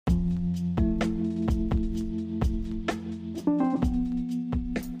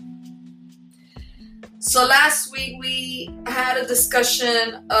So last week we had a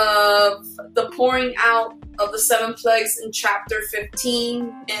discussion of the pouring out of the 7 plagues in chapter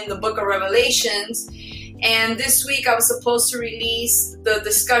 15 in the book of Revelations. And this week I was supposed to release the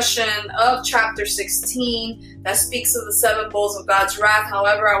discussion of chapter 16 that speaks of the 7 bowls of God's wrath.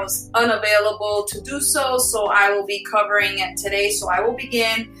 However, I was unavailable to do so, so I will be covering it today. So I will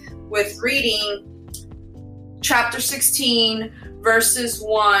begin with reading chapter 16, verses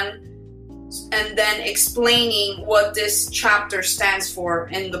 1, and then explaining what this chapter stands for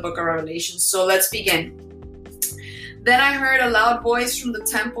in the book of Revelation. So let's begin. Then I heard a loud voice from the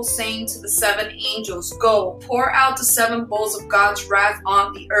temple saying to the 7 angels, "Go, pour out the 7 bowls of God's wrath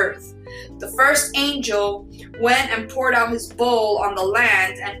on the earth." The first angel went and poured out his bowl on the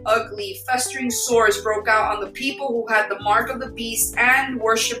land, and ugly, festering sores broke out on the people who had the mark of the beast and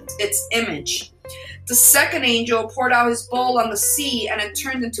worshipped its image. The second angel poured out his bowl on the sea, and it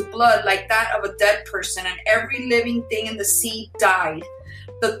turned into blood like that of a dead person, and every living thing in the sea died.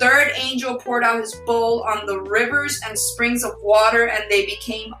 The third angel poured out his bowl on the rivers and springs of water, and they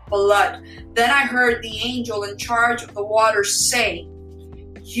became blood. Then I heard the angel in charge of the waters say,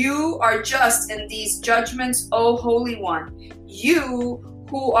 "You are just in these judgments, O Holy One, you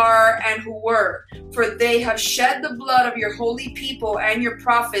who are and who were, for they have shed the blood of your holy people and your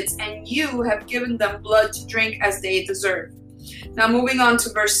prophets, and you have given them blood to drink as they deserve." Now moving on to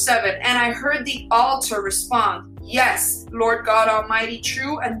verse 7. And I heard the altar respond, "Yes, Lord God Almighty,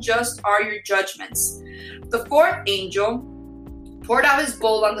 true and just are your judgments." The fourth angel poured out his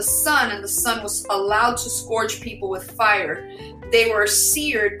bowl on the sun, and the sun was allowed to scorch people with fire. They were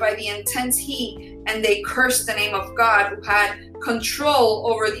seared by the intense heat, and they cursed the name of God who had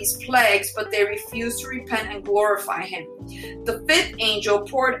control over these plagues, but they refused to repent and glorify him. The fifth angel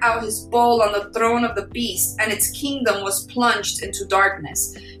poured out his bowl on the throne of the beast, and its kingdom was plunged into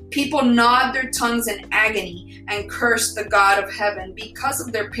darkness. People gnawed their tongues in agony and cursed the God of heaven because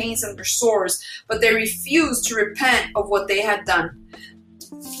of their pains and their sores, but they refused to repent of what they had done.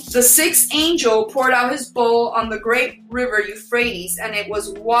 The sixth angel poured out his bowl on the great river Euphrates, and it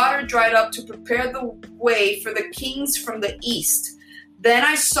was water dried up to prepare the way for the kings from the east. Then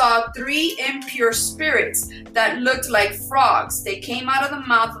I saw 3 impure spirits that looked like frogs. They came out of the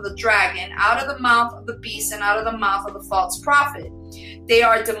mouth of the dragon, out of the mouth of the beast, and out of the mouth of the false prophet. They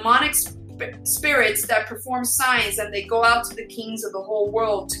are demonic spirits that perform signs, and they go out to the kings of the whole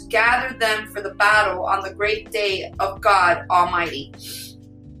world to gather them for the battle on the great day of God Almighty.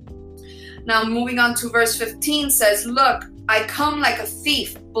 Now moving on to verse 15 says, "Look, I come like a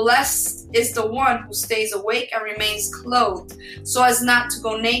thief. Blessed is the one who stays awake and remains clothed, so as not to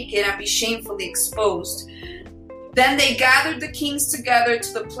go naked and be shamefully exposed." Then they gathered the kings together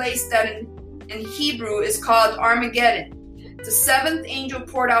to the place that in Hebrew is called Armageddon. The 7th angel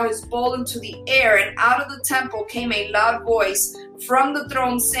poured out his bowl into the air, and out of the temple came a loud voice from the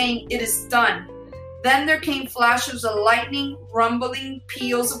throne saying, "It is done." Then there came flashes of lightning, rumbling,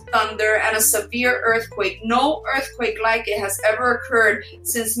 peals of thunder, and a severe earthquake. No earthquake like it has ever occurred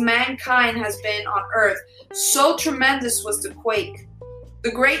since mankind has been on earth. So tremendous was the quake.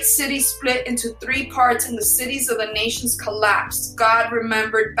 The great city split into 3 parts, and the cities of the nations collapsed. God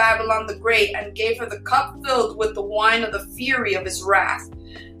remembered Babylon the Great and gave her the cup filled with the wine of the fury of his wrath.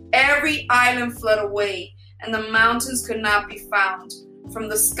 Every island fled away, and the mountains could not be found. From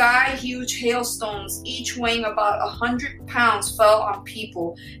the sky, huge hailstones, each weighing about 100 pounds, fell on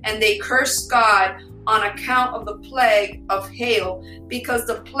people, and they cursed God on account of the plague of hail, because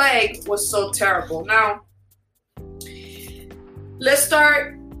the plague was so terrible. Now, let's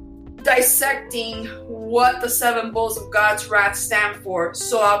start dissecting what the 7 bowls of God's wrath stand for.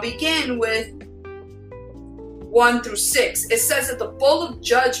 So I'll begin with 1 through 6. It says that the bowl of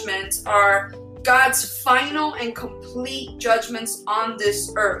judgments are God's final and complete judgments on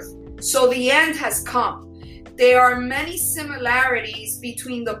this earth. So the end has come. There are many similarities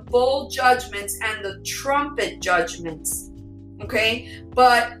between the bowl judgments and the trumpet judgments. Okay?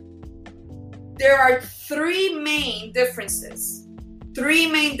 But there are 3 main differences. 3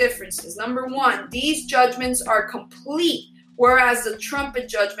 main differences. Number 1, these judgments are complete, whereas the trumpet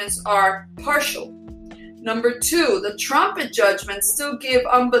judgments are partial. Number 2, the trumpet judgments still give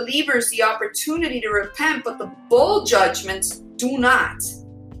unbelievers the opportunity to repent, but the bowl judgments do not.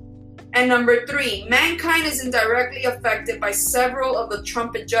 And number 3, mankind is indirectly affected by several of the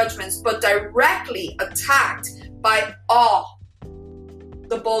trumpet judgments, but directly attacked by all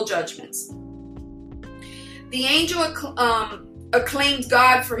the bowl judgments. The angel acclaimed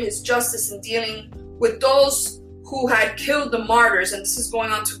God for his justice in dealing with those who had killed the martyrs. And this is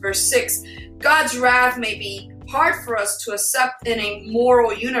going on to verse 6. God's wrath may be hard for us to accept in a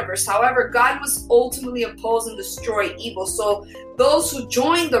moral universe. However, God must ultimately oppose and destroy evil, so those who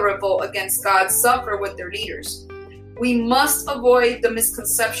join the revolt against God suffer with their leaders. We must avoid the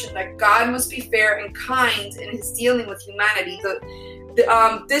misconception that God must be fair and kind in his dealing with humanity.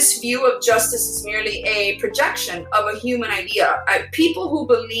 This view of justice is merely a projection of a human idea. People who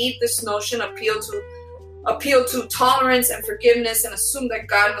believe this notion appeal to tolerance and forgiveness and assume that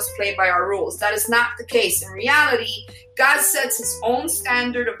God must play by our rules. That is not the case. In reality, God sets his own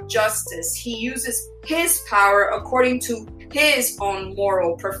standard of justice. He uses his power according to his own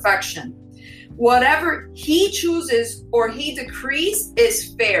moral perfection. Whatever he chooses or he decrees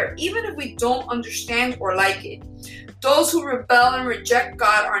is fair, even if we don't understand or like it. Those who rebel and reject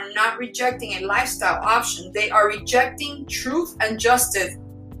God are not rejecting a lifestyle option. They are rejecting truth and justice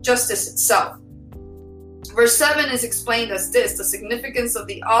itself. Verse 7 is explained as this: the significance of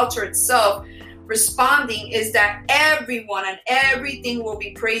the altar itself responding is that everyone and everything will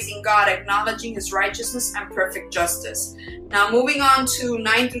be praising God, acknowledging his righteousness and perfect justice. Now, moving on to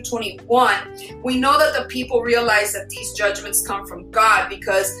 9 through 21, we know that the people realize that these judgments come from God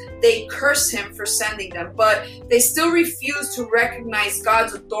because they curse him for sending them, but they still refuse to recognize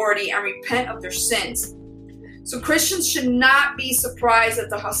God's authority and repent of their sins. So Christians should not be surprised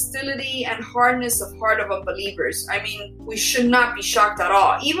at the hostility and hardness of heart of unbelievers. I mean, we should not be shocked at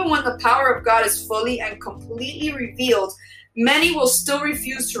all. Even when the power of God is fully and completely revealed, many will still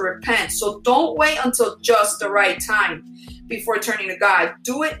refuse to repent. So don't wait until just the right time before turning to God.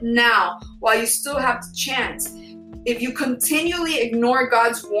 Do it now while you still have the chance. If you continually ignore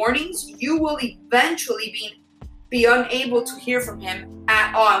God's warnings, you will eventually be unable to hear from him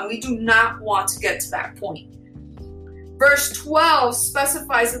at all. And we do not want to get to that point. Verse 12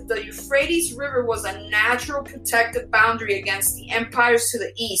 specifies that the Euphrates River was a natural protective boundary against the empires to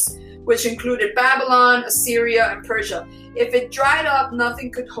the east, which included Babylon, Assyria, and Persia. If it dried up,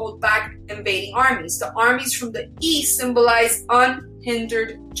 nothing could hold back invading armies. The armies from the east symbolize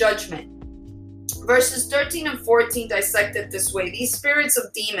unhindered judgment. Verses 13 and 14 dissect it this way: these spirits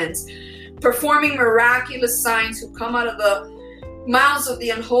of demons, performing miraculous signs, who come out of the mouths of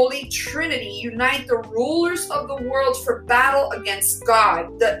the unholy Trinity, unite the rulers of the world for battle against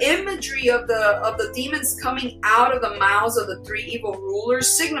God. The imagery of the demons coming out of the mouths of the three evil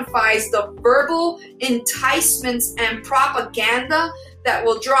rulers signifies the verbal enticements and propaganda that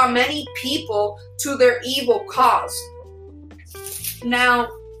will draw many people to their evil cause. Now,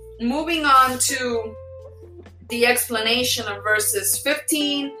 moving on to the explanation of verses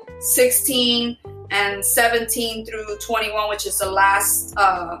 15, 16, and 17 through 21, which is the last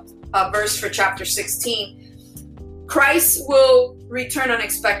verse for chapter 16. Christ will return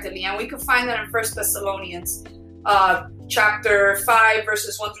unexpectedly, and we can find that in 1 Thessalonians chapter 5,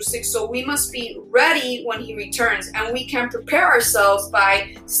 verses 1 through 6. So we must be ready when he returns, and we can prepare ourselves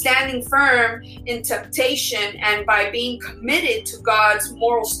by standing firm in temptation and by being committed to God's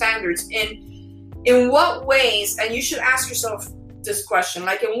moral standards. In what ways, and you should ask yourself this question,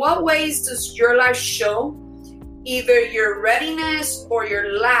 like, in what ways does your life show either your readiness or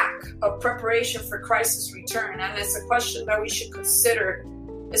your lack of preparation for Christ's return? And it's a question that we should consider,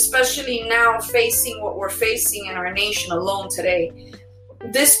 especially now facing what we're facing in our nation alone today.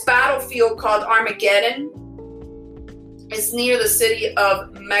 This battlefield called Armageddon is near the city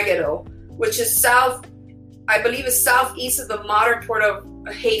of Megiddo, which is southeast of the modern port of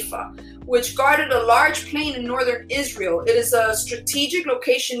Haifa, which guarded a large plain in northern Israel. It is a strategic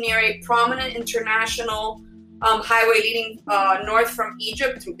location near a prominent international highway leading north from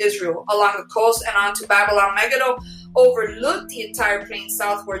Egypt through Israel, along the coast and on to Babylon. Megiddo overlooked the entire plain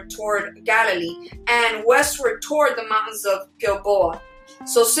southward toward Galilee and westward toward the mountains of Gilboa.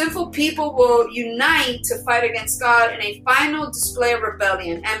 So sinful people will unite to fight against God in a final display of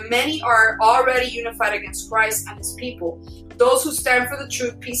rebellion, and many are already unified against Christ and his people, those who stand for the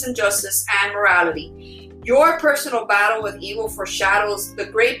truth, peace, and justice, and morality. Your personal battle with evil foreshadows the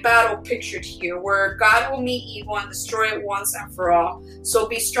great battle pictured here, where God will meet evil and destroy it once and for all. So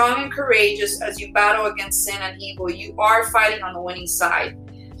be strong and courageous as you battle against sin and evil. You are fighting on the winning side.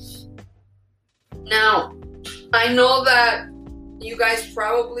 Now, I know that you guys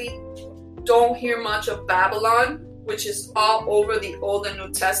probably don't hear much of Babylon, which is all over the Old and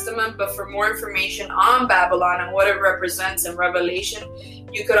New Testament. But for more information on Babylon and what it represents in Revelation,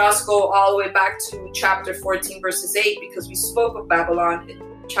 you could also go all the way back to chapter 14, verses 8, because we spoke of Babylon in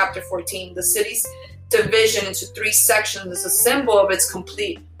chapter 14. The city's division into 3 sections is a symbol of its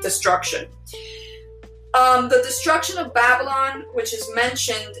complete destruction. The destruction of Babylon, which is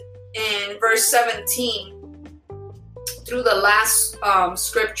mentioned in verse 17 through the last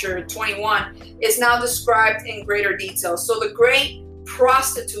scripture, 21, is now described in greater detail. So the great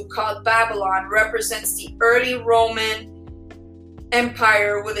prostitute called Babylon represents the early Roman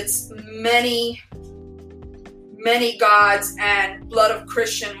Empire with its many gods and blood of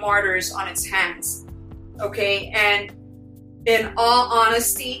Christian martyrs on its hands. Okay, and in all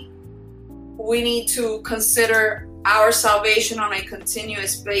honesty, we need to consider our salvation on a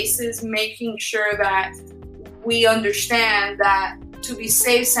continuous basis, making sure that we understand that to be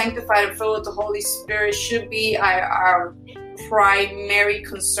saved, sanctified, and filled with the Holy Spirit should be our primary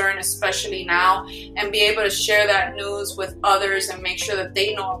concern, especially now, and be able to share that news with others and make sure that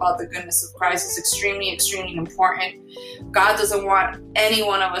they know about the goodness of Christ is extremely, extremely important. God doesn't want any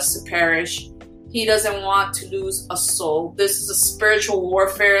one of us to perish. He doesn't want to lose a soul. This is a spiritual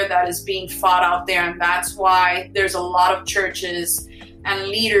warfare that is being fought out there, and that's why there's a lot of churches and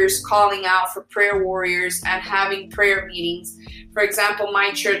leaders calling out for prayer warriors and having prayer meetings. For example, my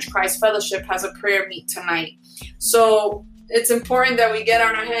church, Christ Fellowship, has a prayer meet tonight. So it's important that we get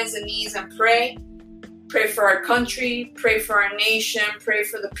on our hands and knees and pray. Pray for our country, pray for our nation, pray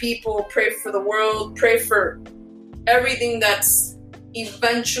for the people, pray for the world, pray for everything that's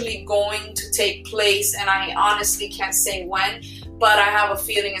eventually going to take place. And I honestly can't say when, but I have a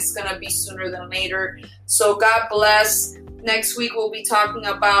feeling it's going to be sooner than later. So God bless. Next week, we'll be talking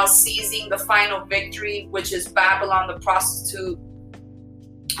about seizing the final victory, which is Babylon, the prostitute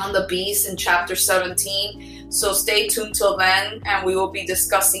on the beast in chapter 17. So stay tuned till then, and we will be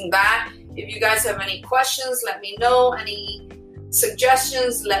discussing that. If you guys have any questions, let me know. Any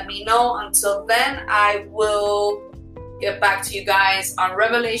suggestions, let me know. Until then, I will get back to you guys on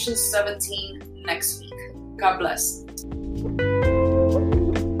Revelation 17 next week. God bless.